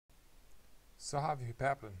Så har vi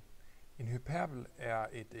hyperbelen. En hyperbel er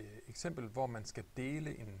et eksempel, hvor man skal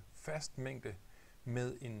dele en fast mængde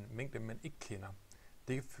med en mængde, man ikke kender.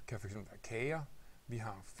 Det kan fx være kager. Vi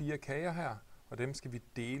har 4 kager her, og dem skal vi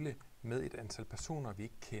dele med et antal personer, vi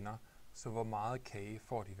ikke kender. Så hvor meget kage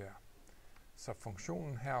får de hver? Så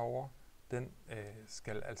funktionen herover, den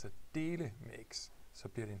skal altså dele med x. Så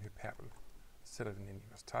bliver det en hyperbel. Så sætter vi den ind i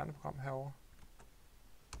vores tegneprogram herover.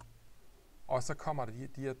 Og så kommer der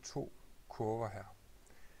de her 2 kurver her.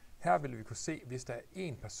 Her vil vi kunne se, hvis der er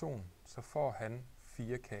 1 person, så får han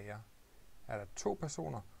 4 kager. Er der 2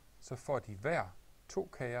 personer, så får de hver 2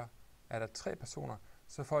 kager. Er der 3 personer,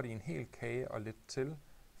 så får de en hel kage og lidt til.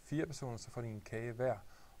 4 personer, så får de en kage hver.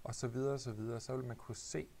 Og så videre, så videre. Så vil man kunne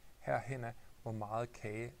se herhen af, hvor meget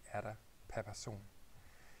kage er der per person.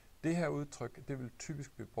 Det her udtryk, det vil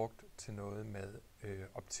typisk blive brugt til noget med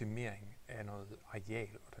optimering af noget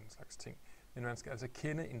areal og den slags ting. Men man skal altså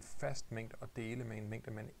kende en fast mængde og dele med en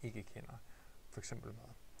mængde, man ikke kender. For eksempel mad.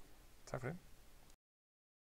 Tak for det.